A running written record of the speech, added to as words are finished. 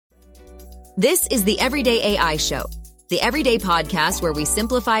This is the Everyday AI Show, the everyday podcast where we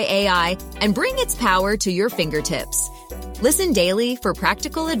simplify AI and bring its power to your fingertips. Listen daily for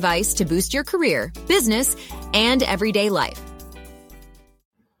practical advice to boost your career, business, and everyday life.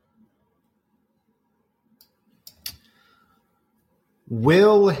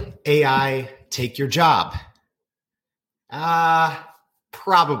 Will AI take your job?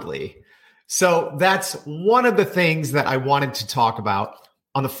 Probably. So that's one of the things that I wanted to talk about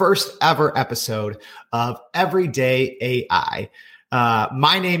on the first ever episode of Everyday AI.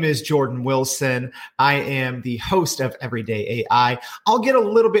 My name is Jordan Wilson. I am the host of Everyday AI. I'll get a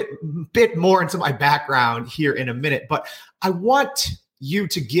little bit more into my background here in a minute, but I want you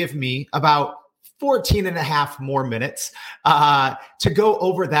to give me about 14 and a half more minutes to go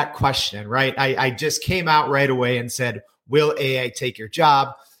over that question, right? I just came out right away and said, will AI take your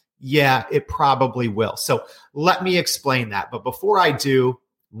job? Yeah, it probably will. So let me explain that. But before I do,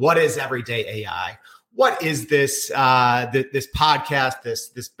 what is Everyday AI? What is this this podcast,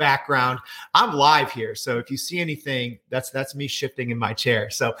 this background? I'm live here. So if you see anything, that's me shifting in my chair.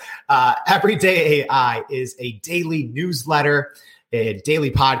 So Everyday AI is a daily newsletter, a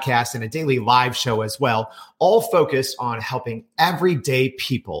daily podcast, and a daily live show as well, all focused on helping everyday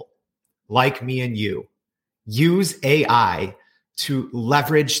people like me and you use AI to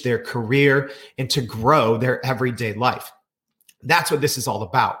leverage their career and to grow their everyday life. That's what this is all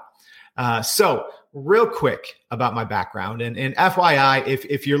about. So real quick about my background and FYI,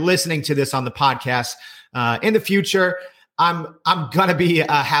 if you're listening to this on the podcast in the future, I'm going to be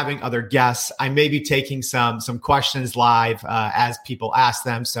having other guests. I may be taking some questions live as people ask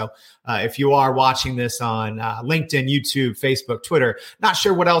them. So if you are watching this on LinkedIn, YouTube, Facebook, Twitter, not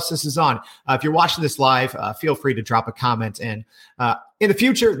sure what else this is on. If you're watching this live, feel free to drop a comment. And in the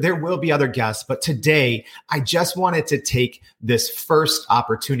future, there will be other guests. But today, I just wanted to take this first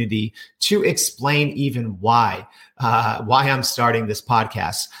opportunity to explain even why I'm starting this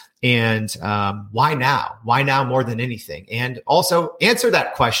podcast. And why now? Why now more than anything? And also answer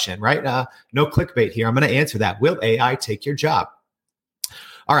that question, right? No clickbait here. I'm going to answer that. Will AI take your job?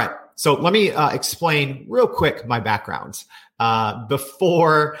 All right. So let me explain real quick my background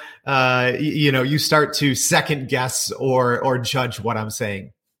before you start to second guess or judge what I'm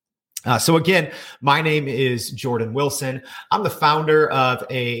saying. So again, my name is Jordan Wilson. I'm the founder of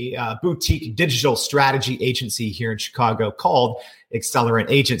a boutique digital strategy agency here in Chicago called Accelerant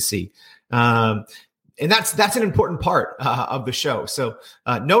Agency. And that's an important part of the show. So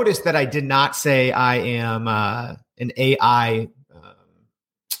notice that I did not say I am an AI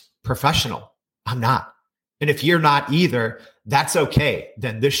professional. I'm not. And if you're not either, that's okay.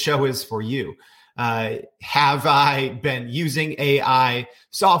 Then this show is for you. Have I been using AI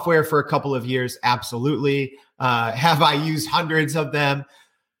software for a couple of years? Absolutely. Have I used hundreds of them?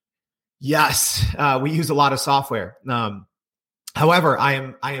 Yes. We use a lot of software. However,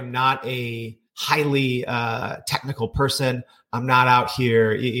 I am not a highly technical person. I'm not out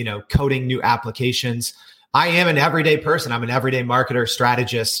here, coding new applications. I am an everyday person. I'm an everyday marketer,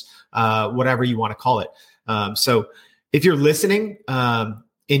 strategist, whatever you want to call it. So if you're listening,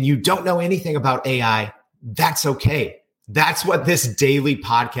 and you don't know anything about AI, that's okay. That's what this daily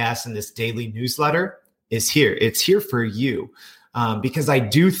podcast and this daily newsletter is here. It's here for you because I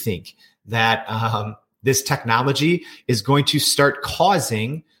do think that this technology is going to start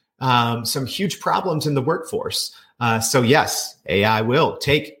causing some huge problems in the workforce. So yes, AI will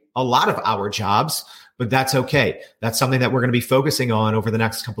take a lot of our jobs, but that's okay. That's something that we're going to be focusing on over the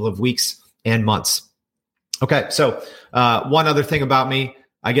next couple of weeks and months. Okay, so one other thing about me,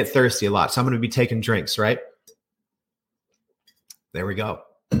 I get thirsty a lot, so I'm going to be taking drinks, right? There we go.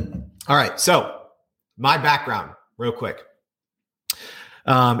 All right, so my background, real quick.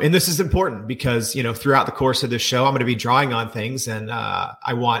 And this is important because, throughout the course of this show, I'm going to be drawing on things, and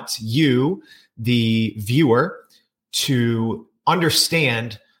I want you, the viewer, to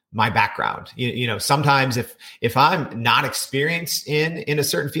understand my background. Sometimes if I'm not experienced in a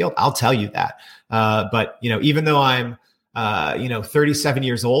certain field, I'll tell you that. But even though I'm 37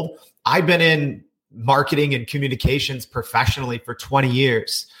 years old, I've been in marketing and communications professionally for 20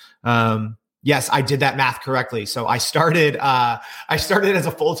 years. Yes, I did that math correctly. So I started as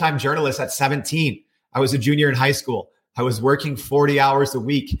a full-time journalist at 17. I was a junior in high school. I was working 40 hours a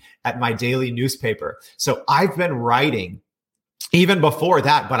week at my daily newspaper. So I've been writing even before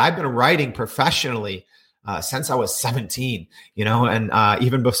that, but I've been writing professionally since I was 17, and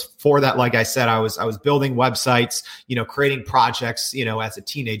even before that, like I said, I was building websites, creating projects, as a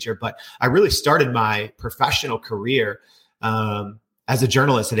teenager, but I really started my professional career as a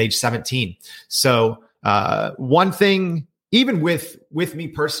journalist at age 17. So one thing even with me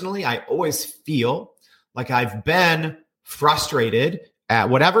personally, I always feel like I've been frustrated at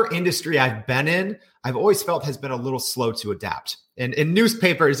whatever industry I've been in. I've always felt has been a little slow to adapt. And in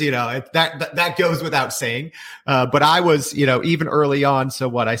newspapers, that goes without saying. But I was, even early on.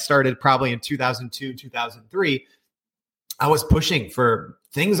 So I started probably in 2002, 2003. I was pushing for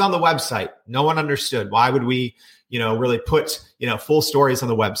things on the website. No one understood. Why would we, really put, full stories on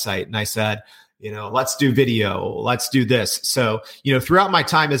the website? And I said, let's do video, let's do this. So, throughout my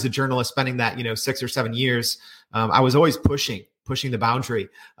time as a journalist, spending that, 6 or 7 years, I was always pushing the boundary.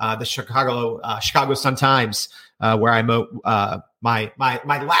 The Chicago Sun-Times, where I my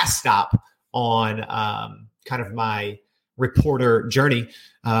last stop on kind of my reporter journey.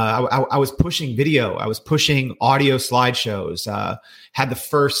 I was pushing video. I was pushing audio slideshows. Had the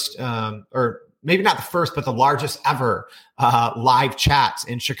first, or maybe not the first, but the largest ever live chats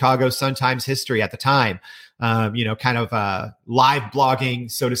in Chicago Sun-Times history at the time. Kind of live blogging,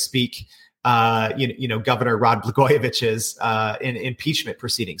 so to speak. Governor Rod Blagojevich's impeachment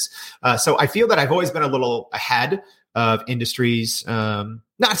proceedings. So I feel that I've always been a little ahead of industries.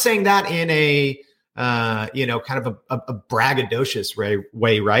 Not saying that in a kind of a braggadocious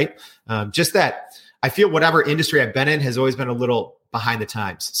way, right? Just that I feel whatever industry I've been in has always been a little behind the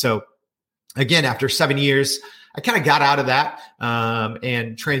times. So again, after 7 years, I kind of got out of that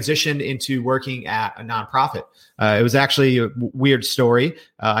and transitioned into working at a nonprofit. It was actually a weird story.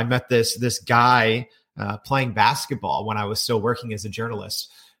 I met this guy playing basketball when I was still working as a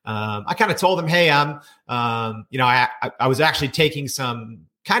journalist. I kind of told him, "Hey, I was actually taking some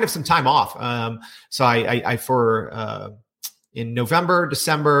time off." So in November,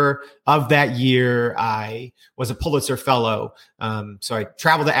 December of that year, I was a Pulitzer Fellow. So I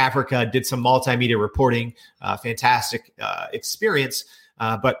traveled to Africa, did some multimedia reporting, fantastic experience.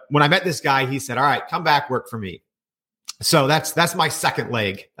 But when I met this guy, he said, "All right, come back, work for me." So that's my second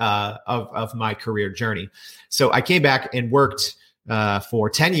leg of my career journey. So I came back and worked for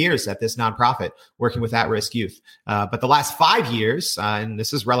 10 years at this nonprofit, working with at-risk youth. But the last 5 years, and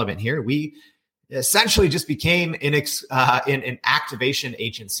this is relevant here, we essentially just became an activation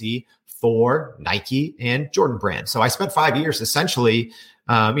agency for Nike and Jordan Brand. So I spent 5 years essentially,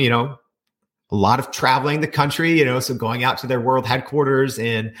 a lot of traveling the country, so going out to their world headquarters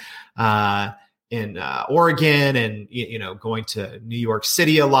in Oregon and, going to New York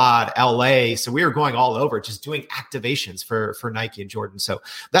City a lot, LA. So we were going all over just doing activations for Nike and Jordan. So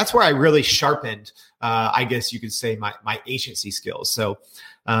that's where I really sharpened, I guess you could say my agency skills. So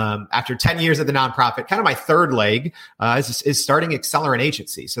after 10 years at the nonprofit, kind of my third leg is starting Accelerant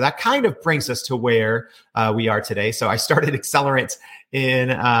Agency. So that kind of brings us to where we are today. So I started Accelerant in,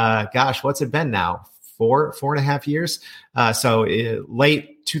 what's it been now? 4.5 years. So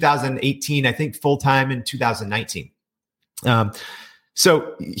late 2018, I think full-time in 2019.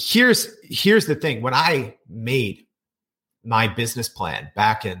 So here's the thing. When I made my business plan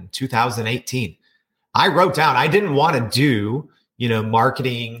back in 2018, I wrote down, I didn't want to do,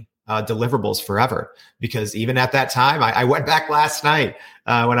 marketing deliverables forever, because even at that time, I went back last night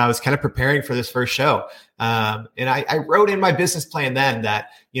when I was kind of preparing for this first show. And I wrote in my business plan then that,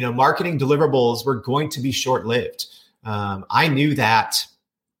 marketing deliverables were going to be short-lived. I knew that,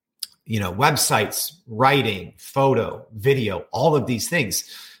 websites, writing, photo, video, all of these things,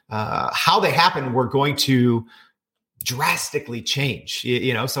 how they happen were going to drastically change.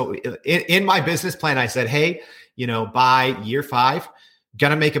 So in my business plan, I said, hey, by year 5,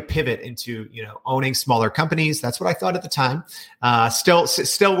 gonna make a pivot into, owning smaller companies. That's what I thought at the time.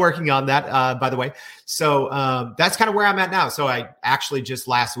 Still working on that, by the way. So that's kind of where I'm at now. So I actually just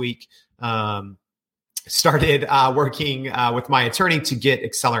last week started working with my attorney to get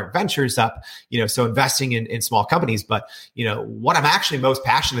Accelerant Ventures up, so investing in small companies. But, what I'm actually most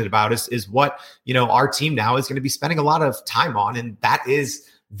passionate about is what, our team now is going to be spending a lot of time on. And that is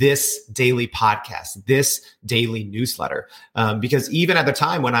this daily podcast, this daily newsletter. Because even at the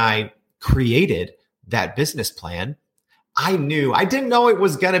time when I created that business plan, I didn't know it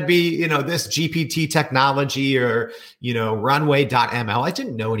was going to be, this GPT technology or, runway.ml. I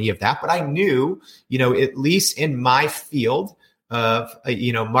didn't know any of that, but I knew, at least in my field of,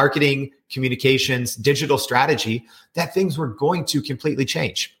 marketing, communications, digital strategy, that things were going to completely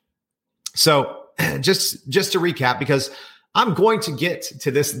change. So just to recap, because I'm going to get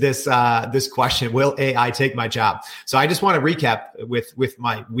to this question, will AI take my job? So I just want to recap with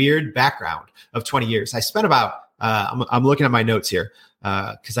my weird background of 20 years. I spent about, I'm looking at my notes here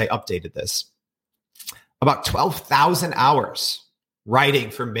because I updated this, about 12,000 hours writing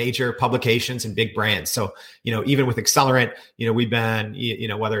for major publications and big brands. So, even with Accelerant, we've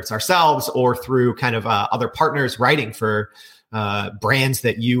been, whether it's ourselves or through kind of other partners, writing for brands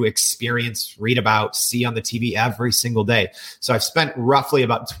that you experience, read about, see on the TV every single day. So I've spent roughly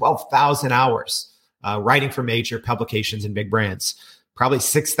about 12,000 hours writing for major publications and big brands, probably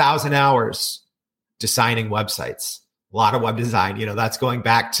 6,000 hours designing websites. A lot of web design, that's going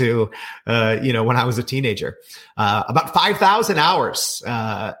back to, when I was a teenager. About 5,000 hours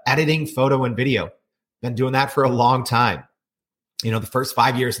editing photo and video. Been doing that for a long time. The first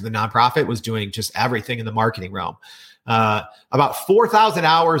 5 years of the nonprofit was doing just everything in the marketing realm. About 4,000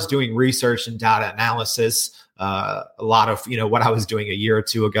 hours doing research and data analysis. A lot of, what I was doing a year or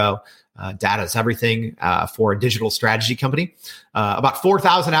two ago. Data is everything for a digital strategy company. About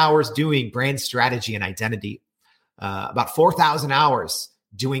 4,000 hours doing brand strategy and identity. About 4,000 hours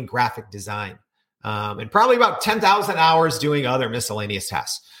doing graphic design, and probably about 10,000 hours doing other miscellaneous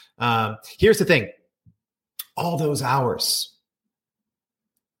tasks. Here's the thing. All those hours,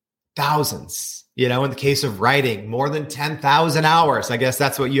 thousands, in the case of writing, more than 10,000 hours. I guess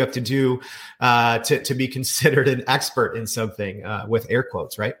that's what you have to do to be considered an expert in something, with air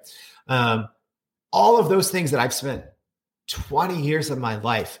quotes, right? All of those things that I've spent 20 years of my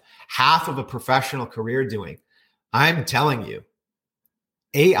life, half of a professional career doing, I'm telling you,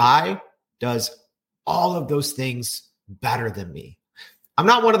 AI does all of those things better than me. I'm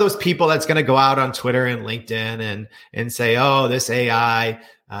not one of those people that's going to go out on Twitter and LinkedIn and say, oh, this AI,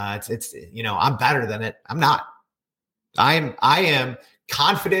 I'm better than it. I'm not. I am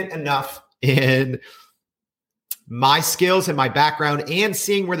confident enough in my skills and my background and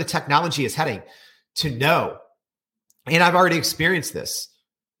seeing where the technology is heading to know. And I've already experienced this.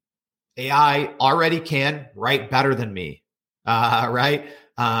 AI already can write better than me, right?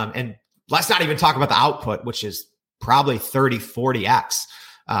 And let's not even talk about the output, which is probably 30, 40x.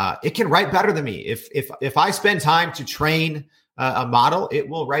 It can write better than me. If I spend time to train a model, it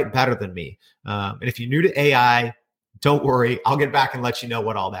will write better than me. And if you're new to AI, don't worry. I'll get back and let you know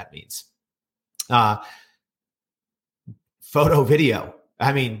what all that means. Photo, video.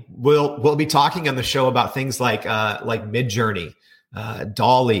 I mean, we'll be talking on the show about things like Midjourney,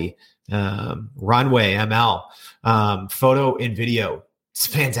 DALL-E, Runway, ML, photo and video. It's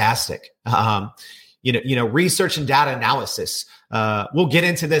fantastic. Research and data analysis. We'll get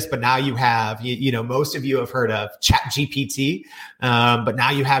into this, but now you have, most of you have heard of ChatGPT, but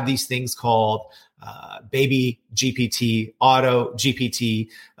now you have these things called Baby GPT, Auto GPT,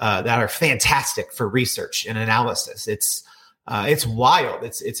 that are fantastic for research and analysis. It's wild.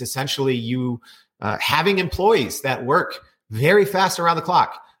 It's essentially you having employees that work very fast around the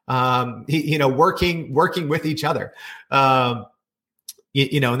clock. Working with each other, and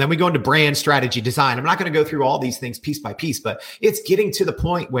then we go into brand strategy design. I'm not going to go through all these things piece by piece, but it's getting to the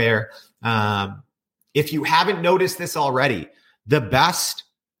point where, if you haven't noticed this already, the best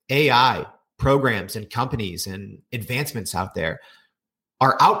AI programs and companies and advancements out there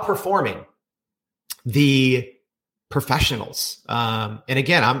are outperforming the professionals. And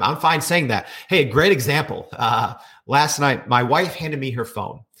again, I'm fine saying that. Hey, a great example. Last night, my wife handed me her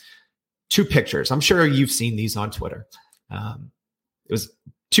phone. 2 pictures. I'm sure you've seen these on Twitter. It was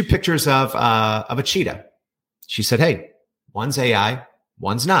 2 pictures of a cheetah. She said, "Hey, one's AI,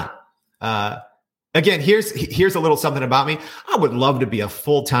 one's not." Again, here's a little something about me. I would love to be a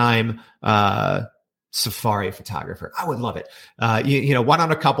full-time safari photographer. I would love it. Went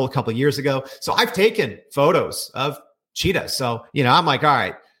on a couple years ago. So I've taken photos of cheetahs. So I'm like, all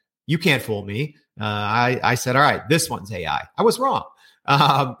right, you can't fool me. I said, all right, this one's AI. I was wrong.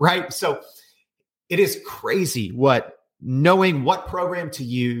 Right. So it is crazy knowing what program to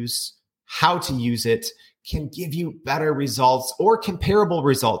use, how to use it can give you better results or comparable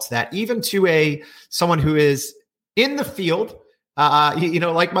results that even to someone who is in the field,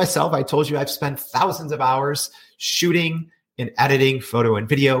 like myself, I told you I've spent thousands of hours shooting and editing photo and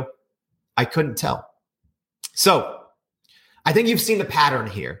video. I couldn't tell. So I think you've seen the pattern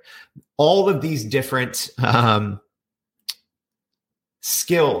here. All of these different,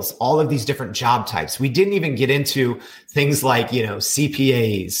 skills, all of these different job types. We didn't even get into things like,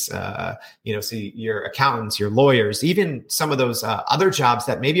 CPAs, so your accountants, your lawyers, even some of those other jobs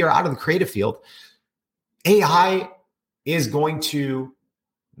that maybe are out of the creative field. AI is going to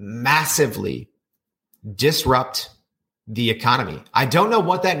massively disrupt the economy. I don't know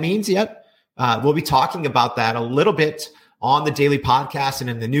what that means yet. We'll be talking about that a little bit on the daily podcast and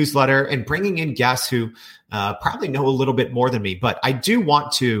in the newsletter and bringing in guests who probably know a little bit more than me. But I do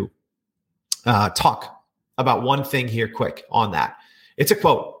want to talk about one thing here quick on that. It's a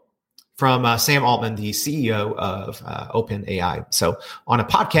quote from Sam Altman, the CEO of OpenAI. So on a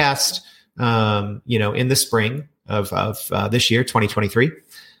podcast, in the spring of this year, 2023,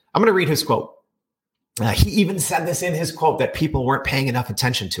 I'm going to read his quote. He even said this in his quote that people weren't paying enough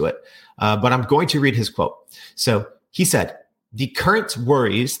attention to it. But I'm going to read his quote. So he said, "The current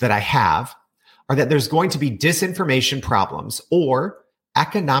worries that I have are that there's going to be disinformation problems or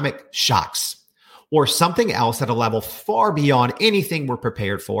economic shocks or something else at a level far beyond anything we're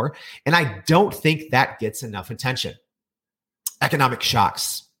prepared for. And I don't think that gets enough attention." Economic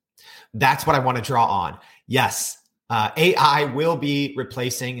shocks. That's what I want to draw on. Yes. AI will be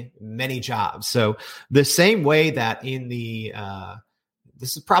replacing many jobs. So the same way that in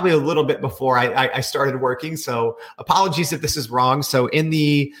this is probably a little bit before I started working. So apologies if this is wrong. So in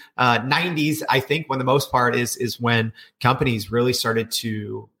the 90s, I think when the most part is when companies really started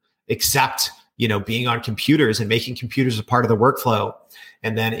to accept, being on computers and making computers a part of the workflow.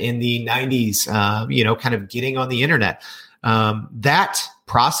 And then in the 90s, kind of getting on the internet, that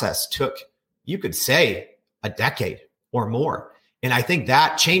process took, you could say, a decade or more. And I think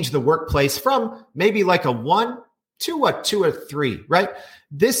that changed the workplace from maybe like a 1 to a 2 or 3, right?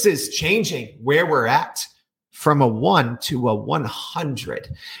 This is changing where we're at from a 1 to a 100.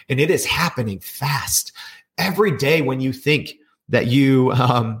 And it is happening fast. Every day when you think that you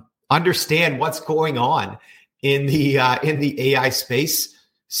understand what's going on in the AI space,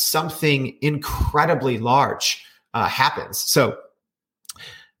 something incredibly large happens. So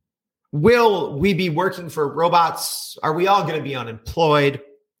will we be working for robots? Are we all going to be unemployed?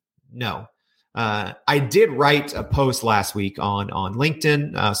 No. I did write a post last week on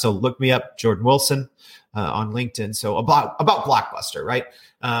LinkedIn. So look me up, Jordan Wilson, on LinkedIn. So about Blockbuster, right?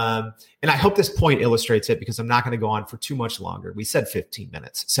 And I hope this point illustrates it because I'm not going to go on for too much longer. We said 15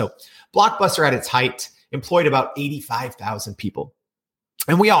 minutes. So Blockbuster at its height employed about 85,000 people.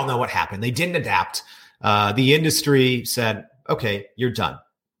 And we all know what happened. They didn't adapt. The industry said, okay, you're done.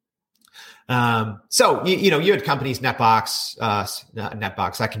 So, you had companies, Netbox,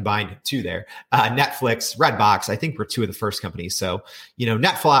 I combined two there, Netflix, Redbox, I think were two of the first companies. So,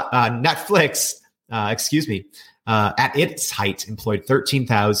 Netflix, at its height employed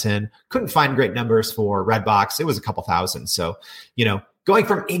 13,000, couldn't find great numbers for Redbox. It was a couple thousand. So, going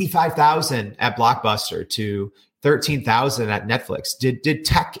from 85,000 at Blockbuster to 13,000 at Netflix, did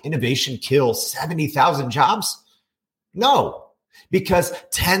tech innovation kill 70,000 jobs? No. Because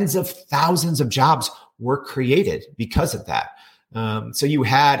tens of thousands of jobs were created because of that. So you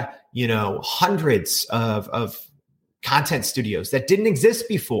had, hundreds of content studios that didn't exist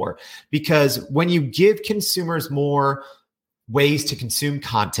before. Because when you give consumers more ways to consume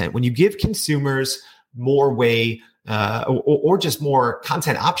content, when you give consumers more or just more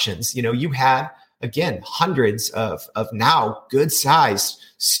content options, you had, again, hundreds of now good-sized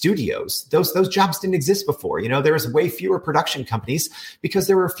studios. Those jobs didn't exist before. There was way fewer production companies because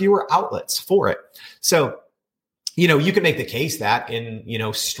there were fewer outlets for it. So, you can make the case that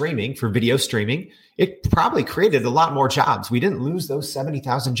in, streaming, for video streaming, it probably created a lot more jobs. We didn't lose those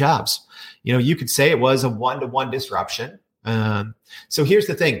 70,000 jobs. You could say it was a one-to-one disruption. So here's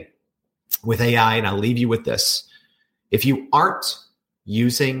the thing with AI, and I'll leave you with this. If you aren't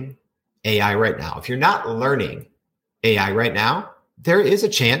using AI right now, if you're not learning AI right now, there is a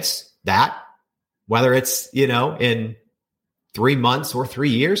chance that whether it's, in 3 months or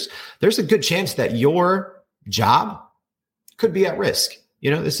 3 years, there's a good chance that your job could be at risk.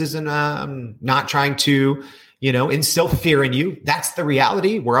 This isn't, not trying to, instill fear in you. That's the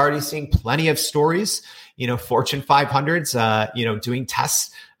reality. We're already seeing plenty of stories, Fortune 500s, doing tests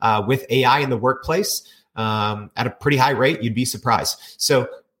with AI in the workplace at a pretty high rate. You'd be surprised. So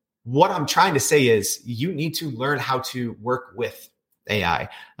what I'm trying to say is you need to learn how to work with AI.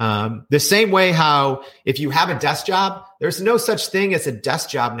 The same way how if you have a desk job, there's no such thing as a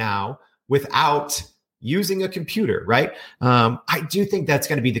desk job now without using a computer, right? I do think that's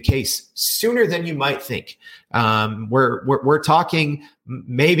going to be the case sooner than you might think. We're talking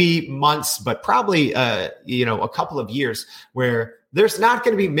maybe months, but probably a couple of years where there's not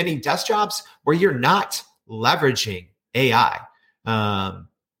going to be many desk jobs where you're not leveraging AI.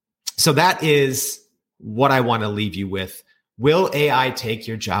 So that is what I want to leave you with. Will AI take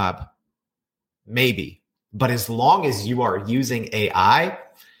your job? Maybe. But as long as you are using AI,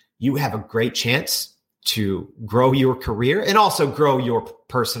 you have a great chance to grow your career and also grow your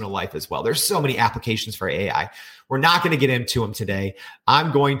personal life as well. There's so many applications for AI. We're not going to get into them today.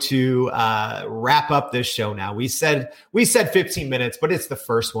 I'm going to wrap up this show now. We said 15 minutes, but it's the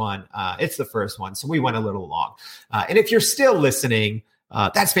first one. So we went a little long. And if you're still listening,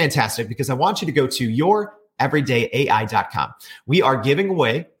 that's fantastic because I want you to go to youreverydayai.com. We are giving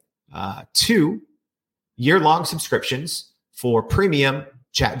away 2 year-long subscriptions for premium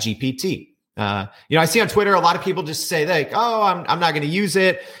ChatGPT. I see on Twitter, a lot of people just say like, oh, I'm not going to use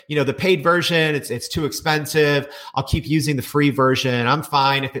it. The paid version, it's too expensive. I'll keep using the free version. I'm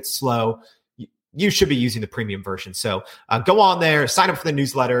fine if it's slow. You should be using the premium version. So go on there, sign up for the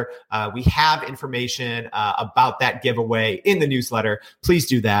newsletter. We have information about that giveaway in the newsletter. Please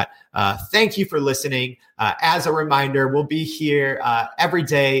do that. Thank you for listening. As a reminder, we'll be here every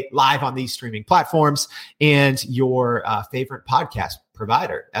day live on these streaming platforms and your favorite podcast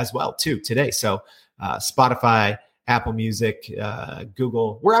provider as well too today. So Spotify, Apple Music,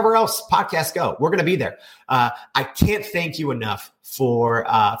 Google, wherever else podcasts go, we're going to be there. I can't thank you enough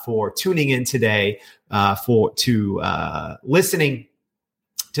for tuning in today, to listening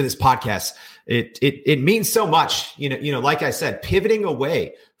to this podcast. It means so much. Like I said, pivoting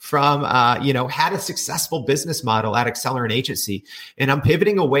away from had a successful business model at Accelerant Agency, and I'm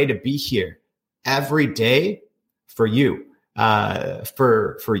pivoting away to be here every day for you,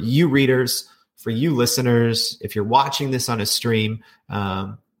 for you readers, for you listeners. If you're watching this on a stream,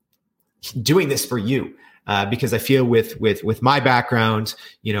 doing this for you, because I feel with my background,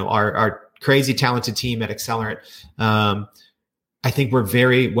 our crazy talented team at Accelerant, I think we're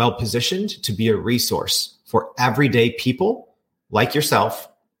very well positioned to be a resource for everyday people like yourself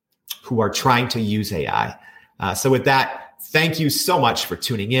who are trying to use AI. So with that, thank you so much for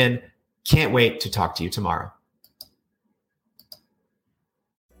tuning in. Can't wait to talk to you tomorrow.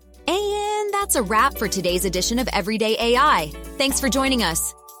 And that's a wrap for today's edition of Everyday AI. Thanks for joining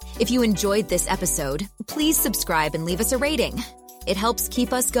us. If you enjoyed this episode, please subscribe and leave us a rating. It helps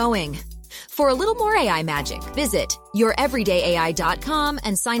keep us going. For a little more AI magic, visit youreverydayai.com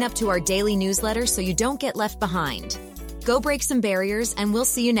and sign up to our daily newsletter so you don't get left behind. Go break some barriers, and we'll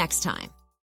see you next time.